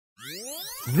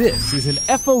This is an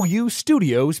FOU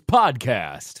Studios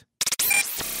podcast.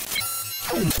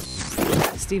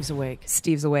 Steve's awake.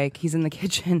 Steve's awake. He's in the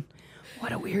kitchen.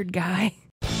 What a weird guy.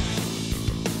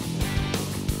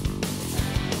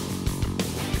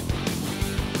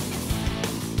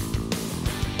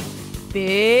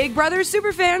 Big Brother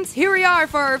superfans, here we are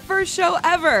for our first show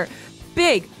ever.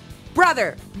 Big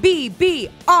Brother BB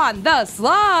on the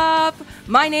Slop.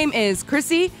 My name is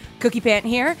Chrissie, Cookie Pant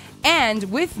here, and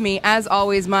with me, as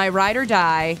always, my ride or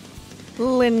die,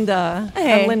 Linda.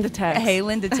 Hey. And Linda Tex. Hey,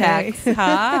 Linda Tex.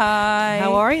 Hi.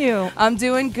 How are you? I'm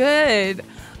doing good.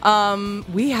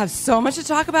 We have so much to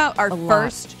talk about. Our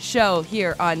first show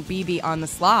here on BB on the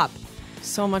Slop.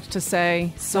 So much to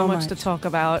say. So much to talk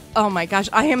about. Oh my gosh,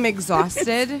 I am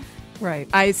exhausted. Right.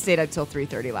 I stayed up till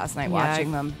 3:30 last night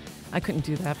watching them. I couldn't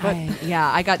do that. But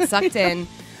I got sucked in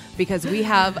because we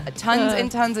have tons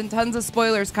and tons and tons of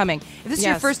spoilers coming. If this is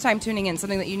your first time tuning in,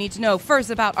 something that you need to know first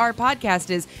about our podcast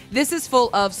is this is full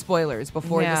of spoilers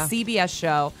before the CBS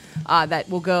show that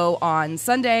will go on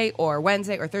Sunday or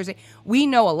Wednesday or Thursday. We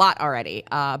know a lot already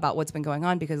about what's been going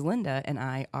on because Linda and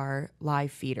I are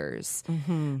live feeders.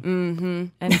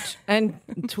 And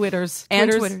Twitters.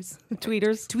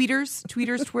 Tweeters.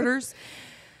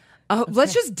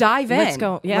 Let's just dive in. Let's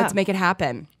go. Yeah. Let's make it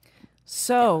happen.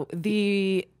 So,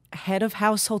 the head of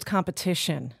household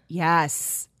competition.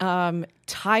 Yes.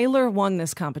 Tyler won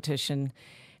this competition.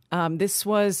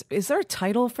 Is there a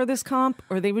title for this comp?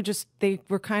 Or they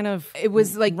were kind of it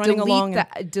was like running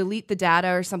delete the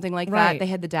data or something like Right. that. They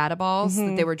had the data balls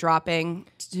that they were dropping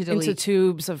to delete. into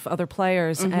tubes of other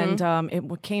players. And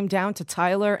it came down to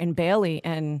Tyler and Bailey.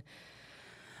 And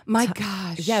My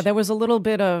gosh. yeah, there was a little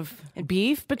bit of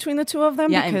beef between the two of them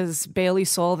because Bailey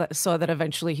saw that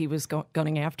eventually he was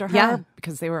going after her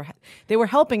because they were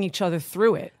helping each other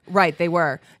through it. Right, they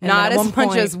were. And Not then at as one much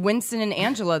point- as Winston and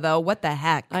Angela, though. What the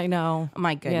heck? I know. Oh,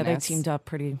 my Yeah, they goodness. teamed up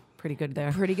pretty good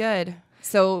there. Pretty good.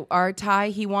 So our Ty,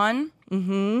 he won.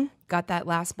 Mm-hmm. Got that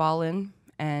last ball in.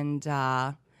 And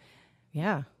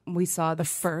Yeah, we saw the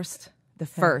first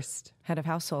head of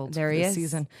household There he this is.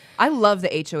 season. I love the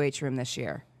HOH room this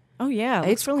year. Oh yeah,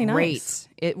 It's really great. nice.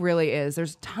 It really is.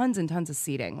 There's tons and tons of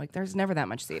seating. Like there's never that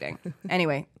much seating.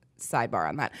 Anyway, sidebar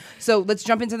on that. So let's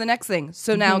jump into the next thing.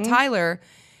 So now Tyler,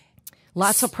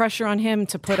 Lots of pressure on him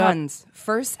to put tons.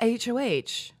 First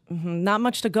HOH. up. Not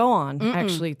much to go on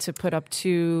actually to put up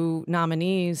 2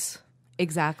 nominees.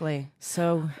 Exactly.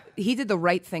 So He did the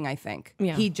right thing, I think.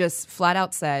 Yeah. He just flat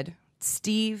out said,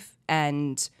 Steve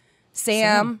and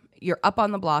Sam, you're up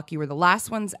on the block. You were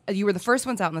the first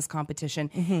ones out in this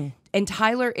competition. And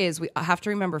Tyler we have to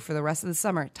remember for the rest of the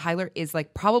summer, Tyler is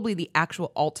like probably the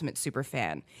actual ultimate super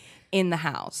fan in the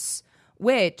house,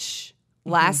 which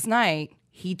last night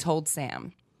he told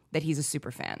Sam that he's a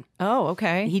super fan. oh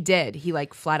okay. He did. He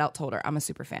like flat out told her, I'm a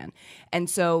super fan. And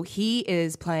so he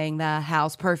is playing the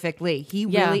house perfectly. He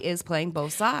really is playing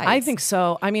both sides. I think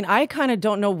so. I mean, I kind of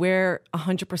don't know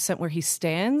 100% where he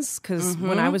stands because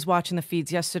when I was watching the feeds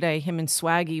yesterday, him and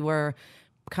Swaggy were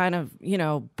kind of,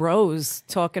 bros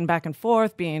talking back and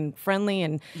forth, being friendly,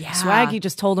 and Swaggy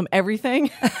just told him everything.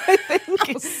 I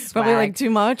think probably like too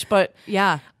much, but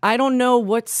Yeah. I don't know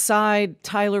what side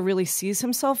Tyler really sees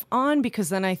himself on because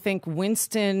then I think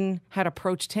Winston had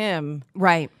approached him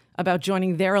Right. about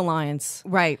joining their alliance.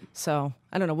 Right. So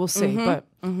I don't know. We'll see. But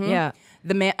yeah.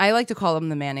 I like to call them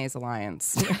the Mayonnaise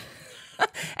Alliance.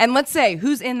 And let's say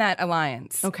who's in that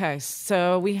alliance. Okay.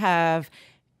 So we have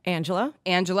Angela.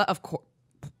 Angela, of course.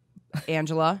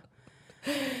 Angela.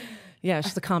 Yeah,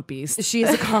 she's the comp beast. She is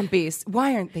a comp beast.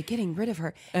 Why aren't they getting rid of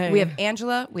her? We have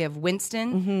Angela. We have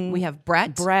Winston. We have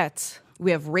Brett.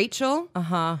 We have Rachel.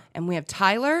 And we have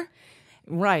Tyler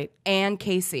Right. and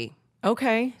Casey.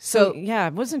 Okay. So yeah, I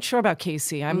wasn't sure about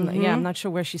Casey. I'm not sure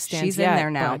where she stands. She's yet, in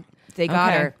there now. but- They got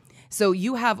Okay. her. So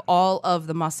you have all of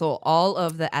the muscle, all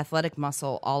of the athletic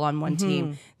muscle, all on one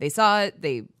team. They saw it.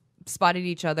 They spotted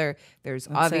each other. There's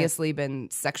obviously been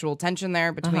sexual tension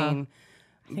there between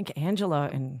I think Angela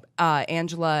and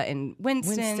Angela and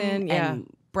Winston yeah.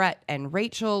 and Brett and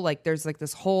Rachel. Like there's like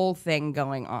this whole thing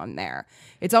going on there.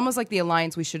 It's almost like the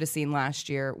alliance we should have seen last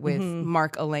year with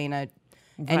Mark, Elena,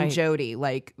 and Right. Jody.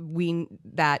 Like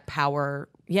that power.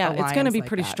 yeah, it's going to be like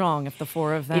pretty that. strong if the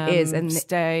 4 of them is, and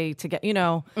stay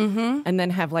together, and then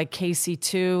have like Casey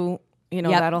too. Yep.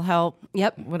 That'll help.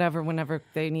 Yep. Whenever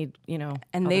they need, and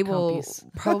other they will compies.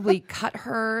 probably cut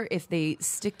her if they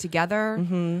stick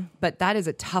together. But that is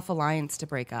a tough alliance to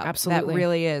break up. Absolutely. That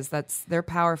really is. They're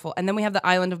powerful. And then we have the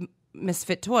Island of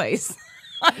Misfit Toys.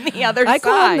 on the other I side.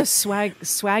 call them the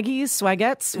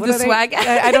Swaggettes. What The are they? Swaggette?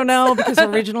 I don't know, because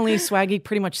originally Swaggy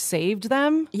pretty much saved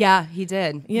them. Yeah, he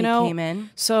did. You know, came in.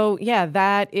 So yeah,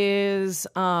 that is.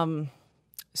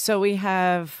 So we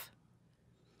have.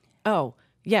 Oh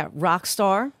yeah,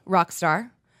 Rockstar.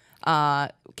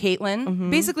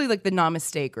 Caitlin, basically like the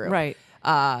Namaste group, Right.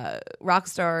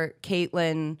 Rockstar,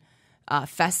 Caitlin,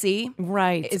 Fessy,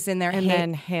 Right. is in there, and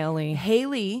then Haley.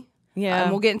 Haley. Yeah.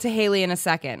 We'll get into Haley in a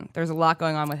second. There's a lot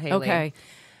going on with Haley. Okay.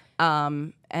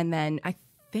 And then I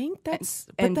think that's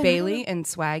and but then Bailey and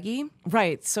Swaggy.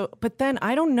 Right. So, but then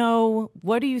I don't know.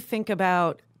 What do you think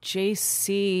about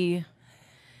JC,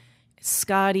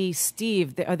 Scotty,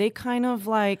 Steve? Are they kind of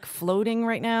like floating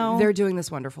right now? They're doing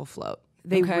this wonderful float.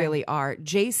 They Okay. really are.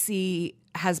 JC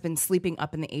has been sleeping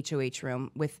up in the HOH room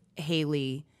with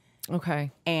Haley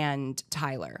okay. and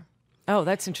Tyler. Oh,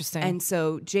 that's interesting. And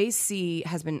so JC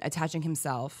has been attaching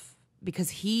himself because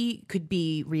he could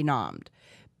be renommed.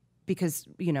 Because,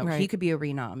 you know, he Right. could be a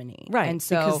renominee. right. And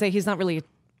so because he's not really,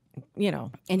 you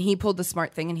know. and he pulled the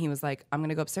smart thing and he was like, I'm going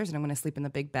to go upstairs and I'm going to sleep in the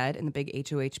big bed, in the big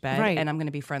HOH bed. Right. And I'm going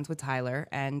to be friends with Tyler.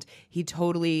 And he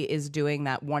totally is doing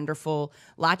that wonderful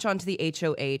latch onto the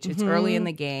HOH. It's early in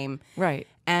the game. Right.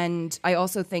 And I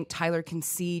also think Tyler can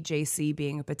see JC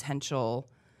being a potential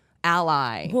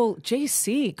ally. Well,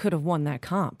 JC could have won that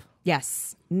comp.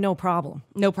 Yes. No problem.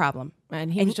 No problem.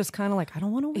 And he was just kind of like, I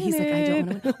don't want to win. He's like, I don't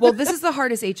want it. to. Well, this is the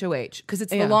hardest HOH because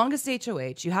it's Yeah. the longest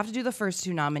HOH. You have to do the first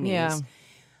two nominees. Yeah.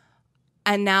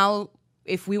 And now,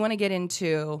 if we want to get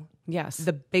into Yes.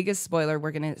 the biggest spoiler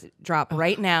we're going to drop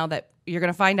right now that you're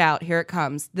going to find out, here it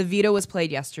comes. The veto was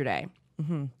played yesterday.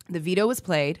 The veto was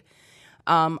played.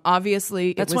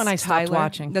 Obviously, That's it was when I stopped Tyler.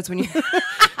 watching. That's when you.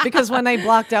 because when they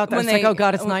blocked out, I was like, oh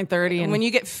God, it's 9:30. And when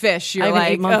you get fish, you're I have an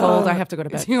like, 8-month-old, "Oh." I have to go to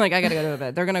bed. You're like, I gotta go to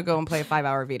bed. They're gonna go and play a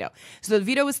 5-hour veto. So the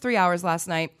veto was 3 hours last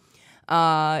night.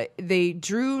 They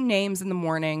drew names in the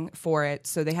morning for it,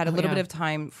 so they had a little yeah. bit of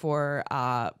time for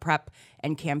prep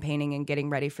and campaigning and getting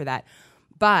ready for that.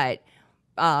 But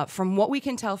from what we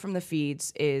can tell from the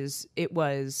feeds, is it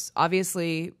was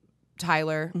obviously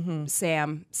Tyler,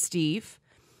 Sam, Steve,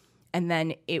 and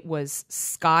then it was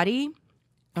Scotty,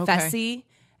 Fessy,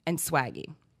 and Swaggy.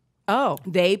 oh,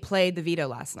 They played the veto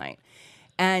last night.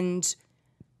 And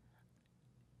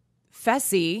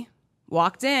Fessy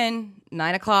walked in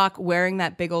 9:00 wearing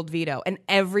that big old veto. And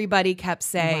everybody kept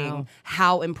saying Wow.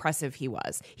 how impressive he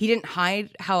was. He didn't hide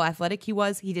how athletic he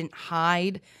was. He didn't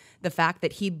hide the fact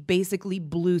that he basically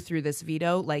blew through this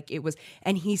veto like it was.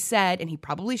 And he said, and he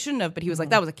probably shouldn't have, but he was like,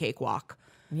 that was a cakewalk.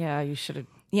 yeah, you should have.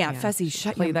 Yeah, Fessy,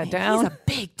 shut play your that mouth. down. He's a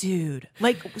big dude.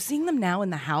 Like seeing them now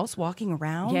in the house walking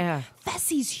around. Yeah.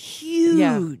 Fessy's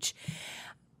huge.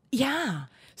 Yeah.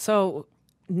 So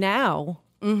now,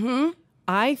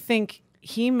 I think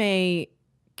he may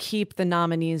keep the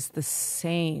nominees the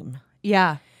same.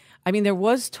 Yeah. I mean, there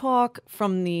was talk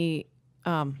from the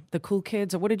cool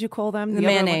kids, or what did you call them? The other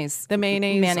one? mayonnaise. The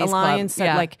mayonnaise Mayonnaise Club, alliance. That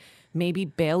yeah. like maybe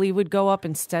Bailey would go up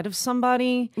instead of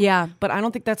somebody. Yeah. But I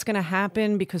don't think that's going to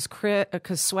happen because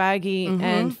Swaggy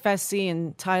and Fessy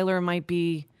and Tyler might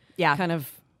be Yeah. kind of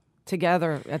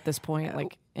together at this point,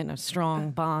 like in a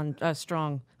strong bond, a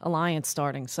strong alliance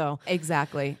starting. So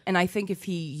Exactly. And I think if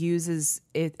he uses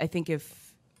it, I think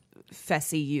if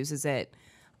Fessy uses it,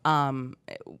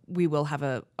 we will have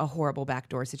a horrible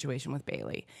backdoor situation with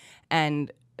Bailey.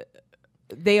 And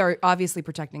they are obviously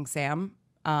protecting Sam.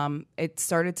 It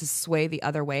started to sway the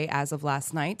other way as of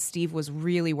last night. Steve was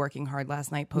really working hard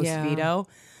last night post veto.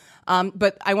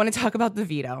 But I want to talk about the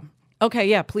veto. okay,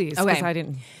 yeah, please. Okay. Because I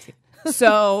didn't.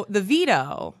 So the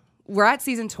veto, we're at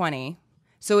season 20,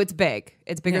 so it's big.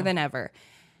 It's bigger Yeah. than ever.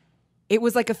 It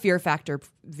was like a Fear Factor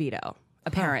veto,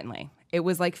 apparently. It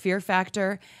was like Fear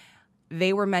Factor.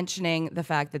 They were mentioning the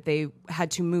fact that they had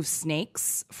to move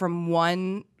snakes from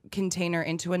one container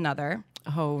into another.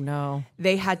 Oh no.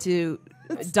 They had to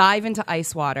dive into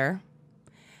ice water.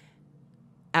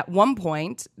 At one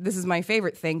point, this is my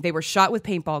favorite thing, they were shot with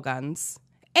paintball guns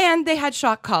and they had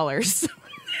shock collars.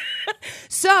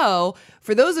 So,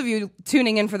 for those of you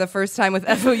tuning in for the first time with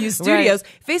FOU Studios,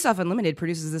 Face Off Unlimited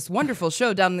produces this wonderful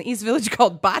show down in the East Village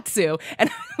called Batsu. And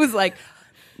I was like,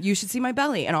 you should see my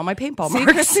belly and all my paintball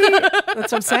marks.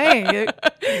 That's what I'm saying.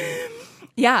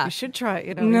 Yeah. You should try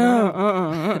it.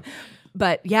 No.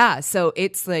 But yeah, so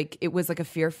it's like, it was like a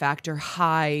Fear Factor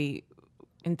high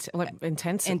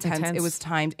Intense. It was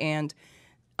timed, and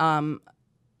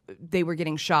they were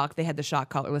getting shocked. They had the shock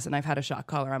collar. Listen, I've had a shock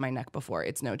collar on my neck before.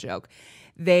 It's no joke.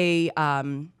 They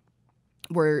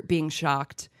were being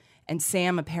shocked, And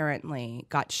Sam apparently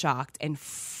got shocked and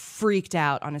freaked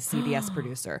out on a CBS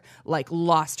producer, like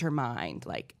lost her mind,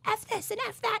 like F this and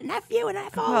F that and F you and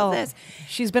F all of this.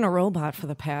 She's been a robot for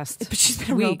the past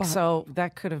week, so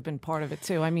that could have been part of it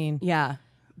too. I mean, yeah,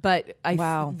 but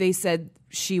they said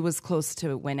she was close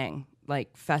to winning.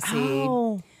 Like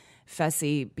Fessy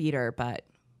beat her, but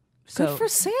so good for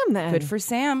Sam then. Good for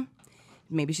Sam.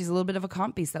 Maybe she's a little bit of a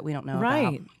comp piece that we don't know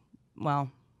about. Well,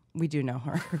 we do know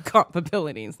her comp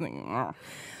abilities.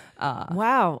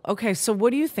 Wow. Okay, so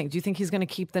what do you think? Do you think he's going to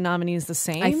keep the nominees the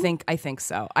same? I think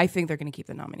so. I think they're going to keep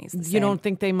the nominees the same. You don't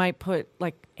think they might put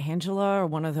like Angela or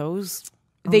one of those?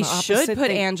 They should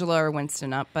put Angela or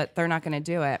Winston up, but they're not going to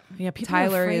do it. Yeah, people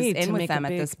Tyler are is afraid in to with make them a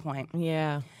at big- this point.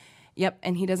 Yeah. Yep,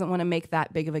 and he doesn't want to make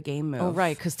that big of a game move. Oh,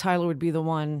 right, because Tyler would be the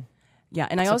one. Yeah,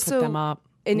 and I to also put them up.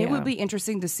 And it Yeah. would be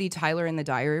interesting to see Tyler in the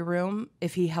diary room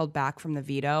if he held back from the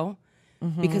veto,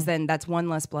 because then that's one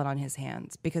less blood on his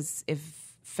hands. Because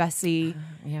if Fessy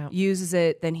uses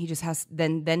it, then he just has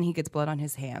then he gets blood on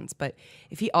his hands. But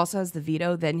if he also has the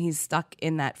veto, then he's stuck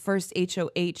in that first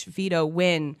HOH veto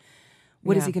win.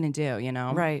 What is he going to do? You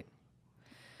know, Right.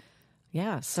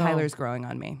 Yeah. So Tyler's growing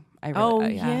on me. I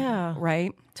really, yeah.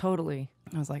 Right. Totally.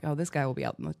 I was like, oh, this guy will be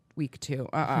out in the week 2.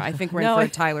 I think we're No, in for I- a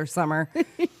Tyler summer.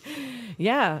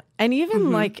 Yeah, and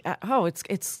even like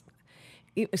it's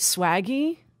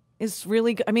Swaggy is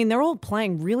really good. I mean, they're all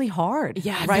playing really hard.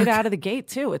 Yeah, right they're- out of the gate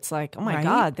too. It's like, oh my Right?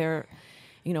 God, they're,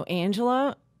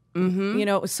 Angela. You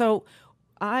know, so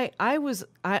I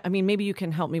mean, maybe you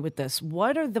can help me with this.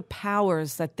 What are the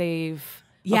powers that they've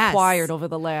acquired over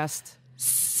the last?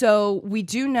 So we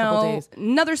do know days.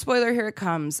 another spoiler. Here it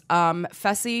comes.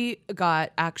 Fessy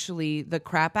got actually the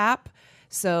crap app,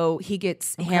 so he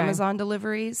gets Amazon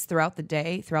deliveries throughout the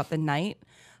day, throughout the night,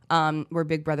 where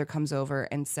Big Brother comes over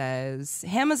and says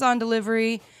Amazon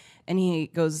delivery, and he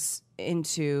goes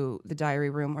into the diary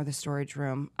room or the storage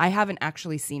room. I haven't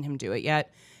actually seen him do it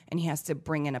yet, and he has to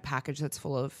bring in a package that's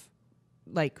full of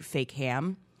like fake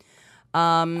ham.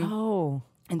 And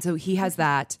so he has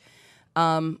that.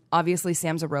 Obviously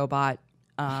Sam's a robot.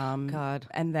 God.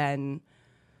 And then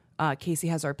Casey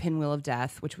has our pinwheel of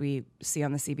death, which we see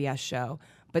on the CBS show.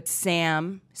 But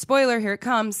Sam, spoiler, here it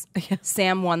comes.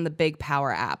 Sam won the big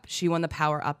power app. She won the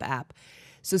Power Up app.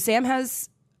 So Sam has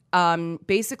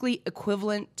basically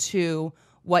equivalent to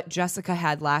what Jessica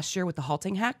had last year with the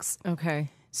halting hex. Okay.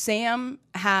 Sam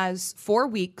has 4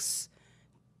 weeks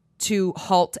to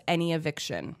halt any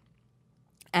eviction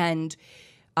and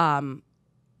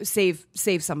save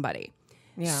somebody.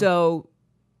 Yeah. So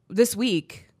this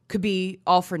week could be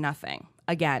all for nothing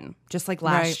again, just like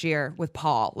last year with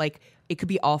Paul. Like it could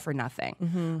be all for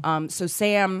nothing. So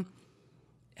Sam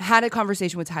had a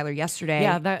conversation with Tyler yesterday.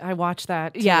 Yeah, I watched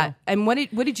that. Too. Yeah, and what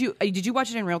did you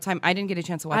watch it in real time? I didn't get a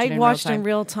chance to watch it in real time. I watched in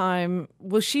real time.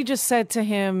 Well, she just said to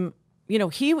him,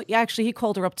 he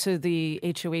called her up to the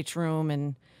HOH room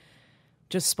and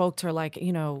just spoke to her like,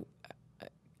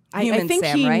 I think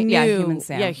Sam, he right? knew. Yeah, human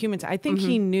Sam. Yeah, human Sam. I think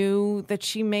he knew that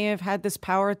she may have had this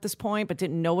power at this point, but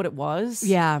didn't know what it was.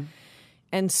 Yeah.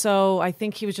 And so I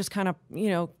think he was just kind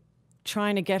of,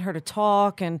 trying to get her to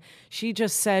talk. And she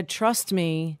just said, trust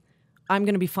me, I'm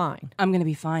going to be fine. I'm going to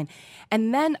be fine.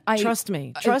 And then Trust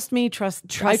me. I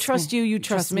trust you, you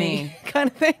trust me.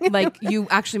 Kind of thing. Like you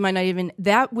actually might not even,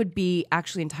 that would be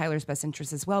actually in Tyler's best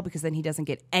interest as well, because then he doesn't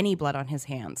get any blood on his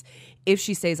hands if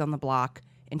she stays on the block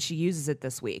and she uses it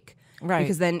this week. Right.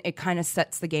 Because then it kind of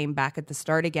sets the game back at the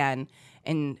start again.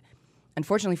 And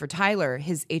unfortunately for Tyler,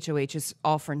 his HOH is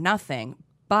all for nothing,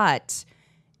 but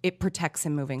it protects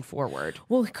him moving forward.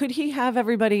 Well, could he have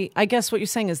everybody, I guess what you're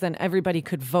saying is then everybody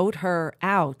could vote her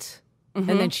out and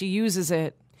then she uses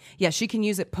it. Yeah, she can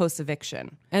use it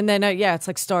post-eviction. And then, it's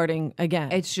like starting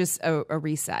again. It's just a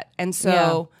reset. And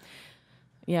so...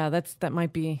 Yeah, that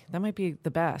might be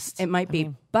the best. It might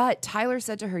be. But Tyler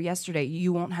said to her yesterday,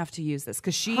 you won't have to use this.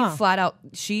 Because she flat out,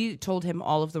 she told him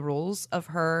all of the rules of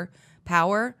her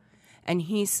power. And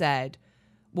he said,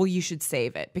 well, you should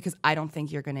save it because I don't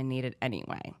think you're going to need it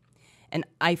anyway. And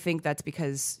I think that's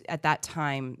because at that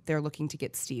time, they're looking to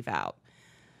get Steve out.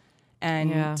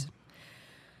 And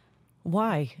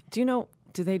why? Do you know,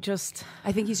 do they just...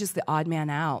 I think he's just the odd man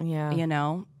out.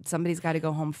 Yeah. Somebody's got to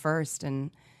go home first.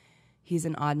 And he's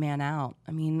an odd man out.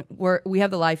 I mean, we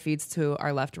have the live feeds to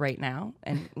our left right now,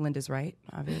 and Linda's right,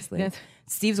 obviously. Yeah.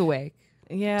 Steve's awake.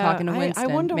 Yeah. Talking to Winston. I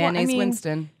wonder Mayonnaise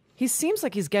Winston. He seems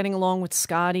like he's getting along with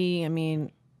Scotty. I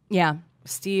mean, yeah.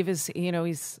 Steve is,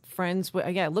 he's friends with,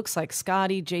 it looks like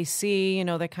Scotty,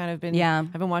 JC, they kind of been,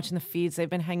 I've been watching the feeds. They've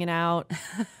been hanging out.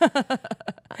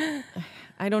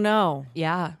 I don't know.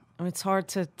 Yeah. I mean, it's hard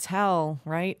to tell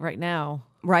right now.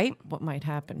 right? what might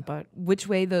happen. But Which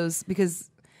way those, because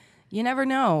you never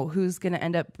know who's going to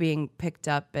end up being picked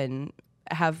up and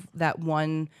have that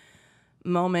one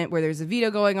moment where there's a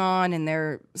veto going on and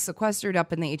they're sequestered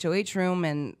up in the HOH room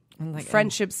and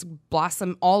friendships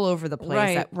blossom all over the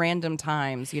place at random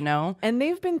times, you know? And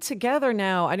they've been together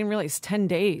now, I didn't realize, 10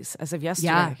 days as of yesterday.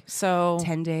 Yeah. So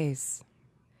 10 days.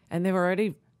 And they were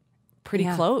already pretty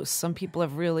close. Some people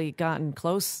have really gotten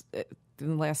close in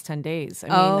the last 10 days. I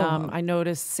mean, I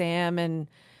noticed Sam and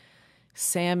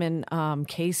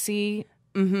Casey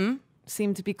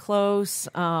seemed to be close.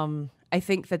 I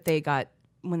think that they got,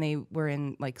 when they were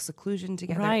in like seclusion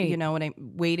together, you know, and I'm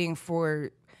waiting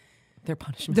for their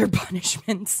punishment. Their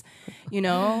punishments. You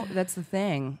know, that's the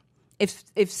thing.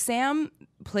 If Sam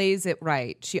plays it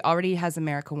right, she already has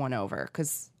America won over,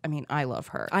 because I mean, I love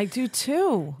her. I do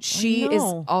too. She is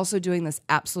also doing this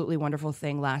absolutely wonderful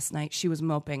thing. Last night, she was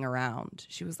moping around.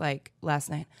 She was like,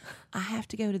 last night, I have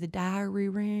to go to the diary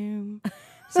room.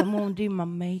 Someone do my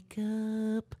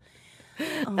makeup.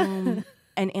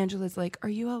 And Angela's like, are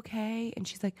you okay? And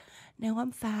she's like, no,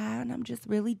 I'm fine. I'm just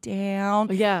really down.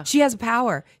 Yeah. She has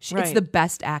power. It's the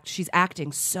best act. She's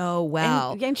acting so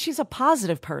well. And she's a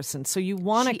positive person, so you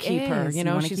want to keep her. You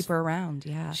know, want to keep her around.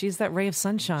 Yeah. She's that ray of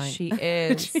sunshine. She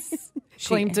is.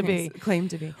 Claimed to be.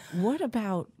 Claimed to be. What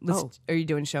about... Are you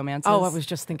doing showmances? Oh, I was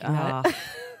just thinking that.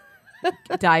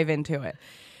 Dive into it.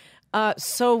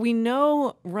 So we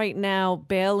know right now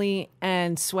Bailey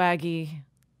and Swaggy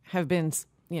have been,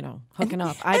 you know, hooking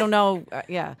up. I don't know.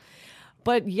 Yeah.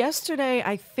 But yesterday,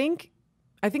 I think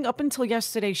up until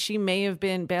yesterday,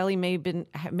 Bailey may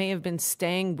have been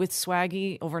staying with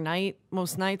Swaggy overnight,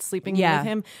 most nights, sleeping with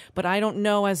him. But I don't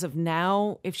know as of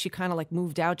now if she kind of like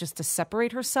moved out just to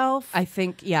separate herself. I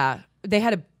think, I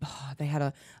had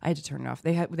to turn it off.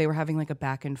 They were having like a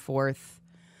back and forth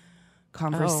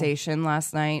conversation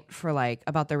last night for like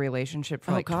about their relationship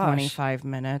for 25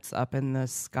 minutes up in the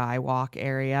skywalk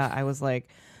area. I was like,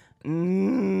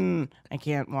 I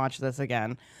can't watch this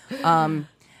again.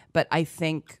 But I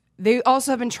think they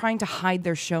also have been trying to hide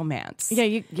their showmance.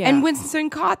 Yeah. And Winston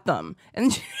caught them.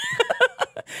 And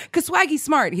because Swaggy's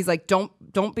smart. He's like, don't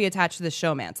be attached to this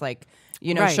showmance. Like,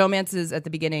 you know, showmances at the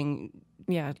beginning.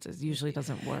 Yeah, it usually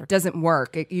doesn't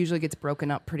work. It usually gets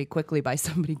broken up pretty quickly by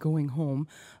somebody going home.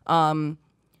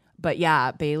 But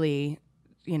yeah, Bailey,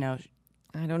 you know,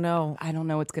 I don't know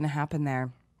what's going to happen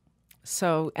there.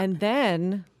 So, and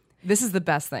then this is the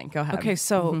best thing. Go ahead. Okay,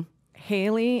 so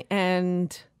Haley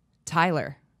and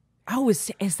Tyler. Oh,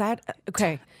 is that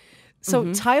okay?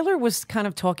 So Tyler was kind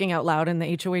of talking out loud in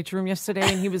the HOH room yesterday,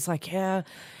 and he was like, "Yeah,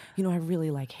 you know, I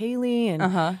really like Haley,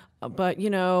 and but you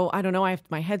know, I don't know,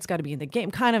 my head's got to be in the game,"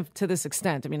 kind of to this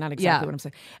extent. I mean, not exactly what I'm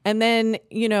saying. And then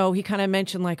you know, he kind of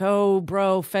mentioned like, "Oh,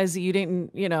 bro, Fezzi, you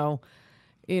didn't, you know,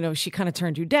 she kind of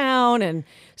turned you down," and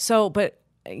so, but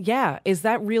yeah, is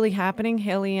that really happening,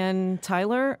 Haley and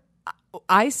Tyler?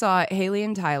 I saw Haley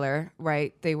and Tyler,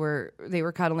 right? They were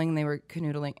cuddling, they were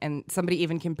canoodling, and somebody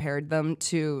even compared them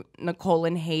to Nicole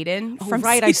and Hayden from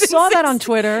right. I saw that on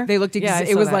Twitter. They looked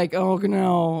it was like, oh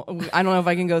no, I don't know if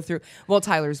I can go through. Well,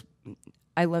 Tyler's,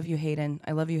 I love you, Hayden.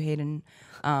 I love you, Hayden.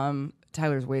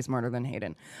 Tyler's way smarter than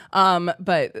Hayden.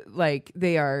 But like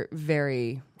they are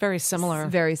very, very similar.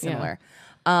 Very similar.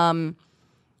 Yeah.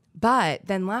 But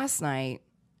then last night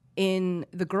in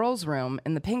the girls' room,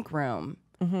 in the pink room,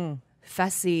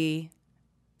 Fessy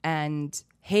and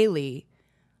Haley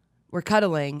were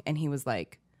cuddling, and he was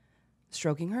like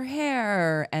stroking her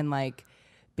hair and like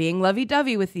being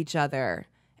lovey-dovey with each other.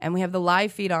 And we have the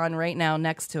live feed on right now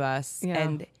next to us,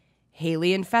 and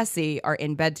Haley and Fessy are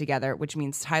in bed together, which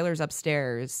means Tyler's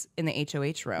upstairs in the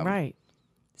HOH room. Right.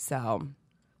 So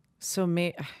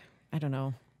I don't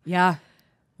know. Yeah.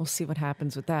 We'll see what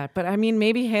happens with that. But I mean,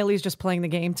 maybe Haley's just playing the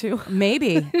game too.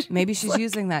 Maybe she's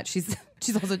using that. She's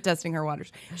also testing her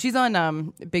waters. She's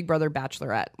on Big Brother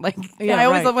Bachelorette. Like I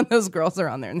always love when those girls are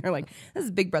on there and they're like, "This is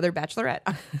Big Brother Bachelorette."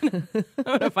 I'm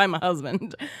gonna find my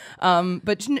husband.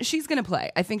 But she's gonna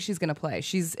play. I think she's gonna play.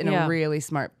 She's in a really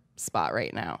smart spot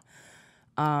right now.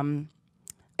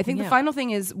 I think the final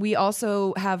thing is we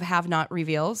also have not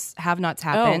reveals. Have nots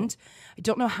happened. I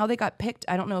don't know how they got picked.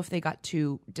 I don't know if they got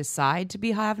to decide to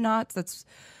be have nots. That's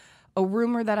a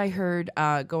rumor that I heard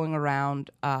going around.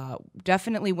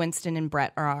 Definitely Winston and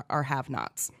Brett are have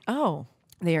nots. Oh,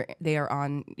 they are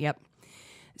on. Yep.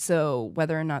 So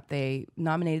whether or not they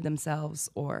nominated themselves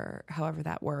or however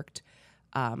that worked,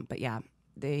 but yeah,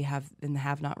 they have in the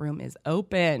have not room is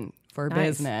open for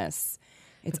business.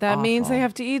 That means they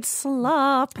have to eat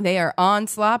slop. They are on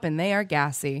slop and they are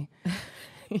gassy.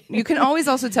 You can always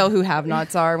also tell who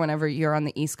have-nots are whenever you're on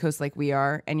the East Coast like we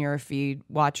are and you're a feed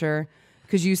watcher,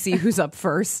 because you see who's up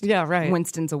first. Yeah, right.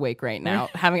 Winston's awake right now,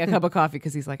 having a cup of coffee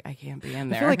because he's like, I can't be in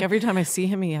there. I feel like every time I see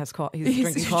him, he has he's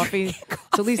drinking coffee.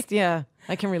 So at least, yeah,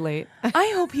 I can relate.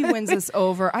 I hope he wins us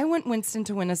over. I want Winston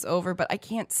to win us over, but I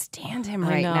can't stand him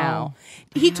right now.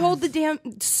 He told the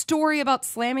damn story about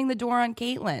slamming the door on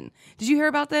Caitlyn. Did you hear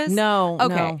about this? No.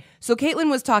 Okay. No. So Caitlyn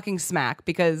was talking smack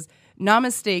because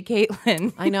namaste,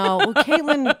 Caitlyn. I know. Well,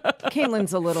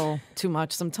 Caitlyn's a little too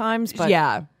much sometimes, but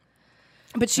yeah.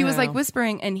 But she was like know.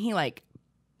 whispering, and he like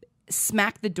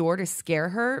smacked the door to scare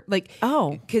her. Like,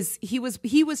 because he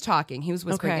was talking, he was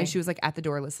whispering, and she was like at the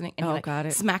door listening, and he like got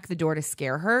it. smacked the door to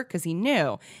scare her because he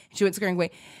knew. She went scurrying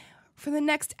away. For the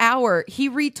next hour, he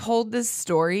retold this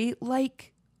story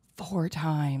like 4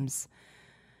 times.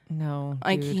 No,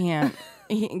 I can't.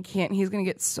 He can't. He's going to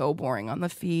get so boring on the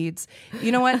feeds.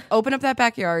 You know what? Open up that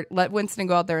backyard. Let Winston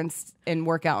go out there and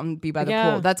work out and be by the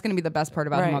pool. That's going to be the best part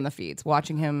about him on the feeds.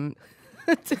 Watching him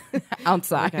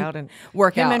outside.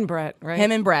 Work out. Him and Brett, right?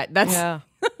 Him and Brett. That's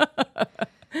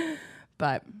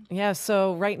But yeah,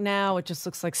 so right now it just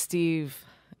looks like Steve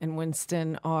and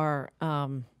Winston are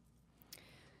they're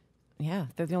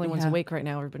the only ones awake right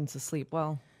now. Everybody's asleep.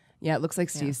 Well, yeah, it looks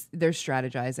like they're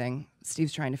strategizing.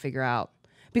 Steve's trying to figure out,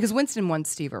 because Winston wants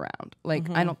Steve around.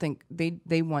 Like, I don't think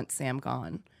they want Sam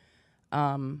gone.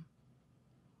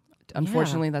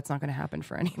 Unfortunately, that's not going to happen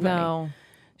for anybody. No.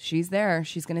 She's there.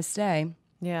 She's going to stay.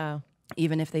 Yeah.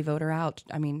 Even if they vote her out.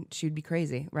 I mean, she'd be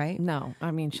crazy, right? No. I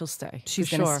mean, she'll stay.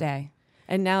 She's going to stay.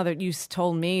 And now that you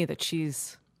told me that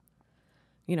she's,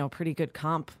 pretty good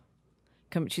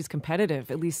she's competitive,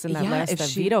 at least in that last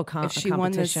VETO competition. If she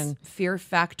won this Fear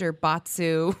Factor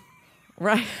Batsu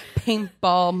right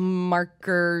paintball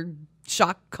marker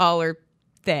shock collar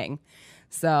thing.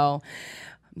 So,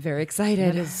 I'm very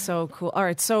excited. That is so cool. All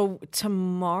right, so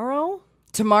tomorrow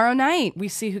night we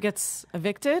see who gets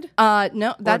evicted.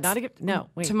 No, that's not no.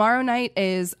 Wait. Tomorrow night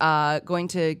is going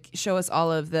to show us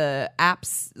all of the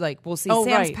apps. Like, we'll see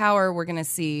Sam's Power. We're going to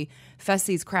see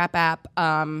Fessy's crap app.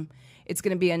 It's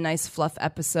going to be a nice fluff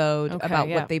episode about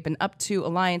what they've been up to,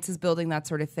 alliances building, that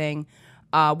sort of thing.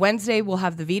 Wednesday we'll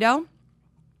have the veto.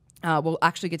 We'll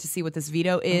actually get to see what this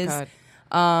veto is.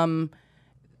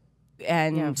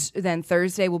 And then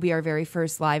Thursday will be our very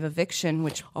first live eviction,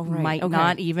 which might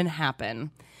not even happen.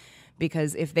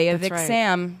 Because if they evict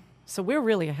Sam... So we're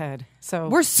really ahead. So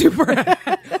we're super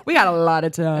ahead. We got a lot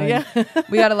of time. Yeah.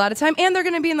 We got a lot of time. And they're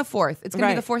going to be in the 4th. It's going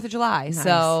to be the 4th of July. Nice.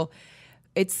 So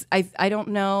it's... I don't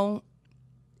know...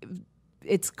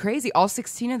 It's crazy. All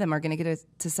 16 of them are going to get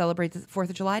to celebrate the 4th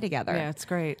of July together. Yeah, it's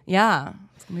great. Yeah.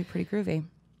 It's going to be pretty groovy.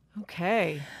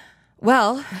 Okay.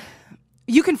 Well...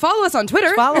 You can follow us on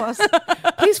Twitter. Follow us.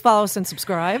 Please follow us and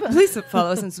subscribe. Please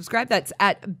follow us and subscribe. That's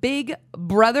at Big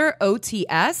Brother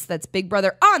OTS. That's Big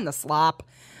Brother on the Slop.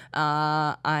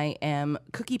 I am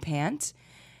Cookie Pant.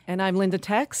 And I'm Linda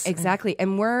Tex. Exactly.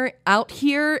 And we're out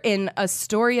here in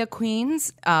Astoria,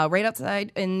 Queens, right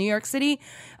outside in New York City.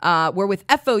 We're with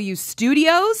FOU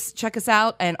Studios. Check us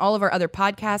out and all of our other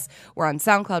podcasts. We're on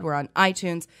SoundCloud. We're on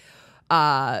iTunes.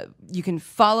 You can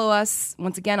follow us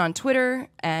once again on Twitter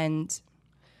and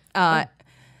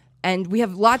we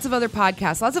have lots of other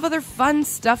podcasts, lots of other fun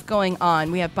stuff going on.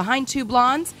 We have Behind Two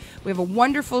Blondes. We have a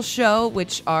wonderful show,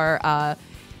 which our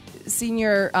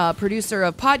senior producer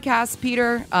of podcasts,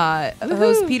 Peter,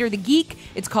 host Peter the Geek.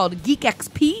 It's called Geek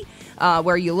XP,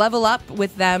 where you level up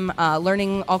with them,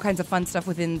 learning all kinds of fun stuff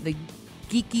within the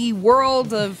geeky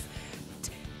world of...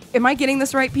 Am I getting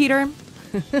this right, Peter?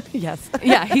 Yes.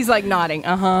 Yeah, he's like nodding.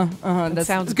 That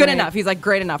sounds good great. enough. He's like,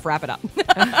 great enough. Wrap it up.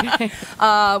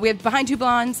 We have Behind Two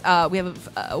Blondes. We have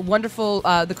a wonderful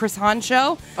The Chris Hahn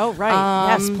Show. Oh,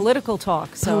 right. Yes, political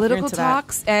talk. So political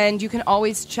talks. And you can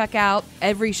always check out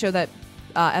every show that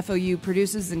FOU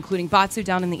produces, including Batsu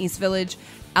down in the East Village,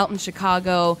 out in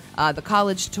Chicago, the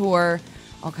college tour,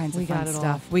 all kinds of fun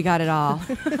stuff. We got it all.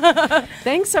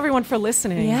 Thanks, everyone, for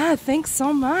listening. Yeah, thanks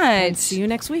so much. And see you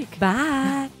next week.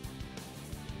 Bye.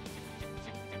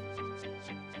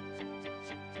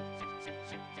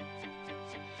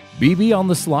 BB on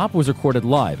the Slop was recorded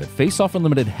live at Face Off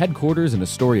Unlimited headquarters in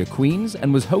Astoria, Queens,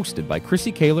 and was hosted by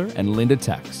Chrissie Kaler and Linda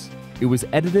Tex. It was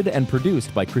edited and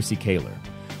produced by Chrissie Kaler.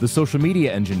 The social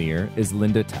media engineer is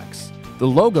Linda Tex. The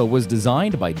logo was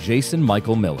designed by Jason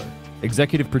Michael Miller.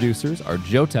 Executive producers are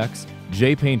Joe Tex,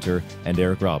 Jay Painter, and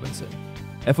Eric Robinson.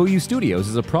 FOU Studios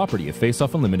is a property of Face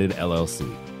Off Unlimited,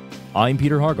 LLC. I'm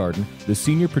Peter Hargarden, the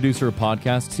senior producer of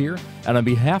podcasts here, and on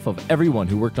behalf of everyone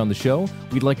who worked on the show,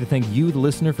 we'd like to thank you, the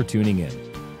listener, for tuning in.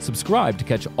 Subscribe to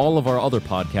catch all of our other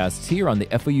podcasts here on the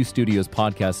FOU Studios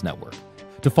Podcast Network.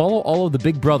 To follow all of the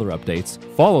Big Brother updates,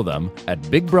 follow them at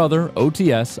Big Brother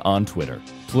OTS on Twitter.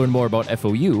 To learn more about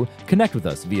FOU, connect with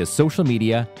us via social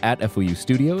media at FOU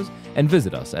Studios and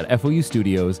visit us at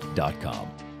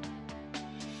FOUstudios.com.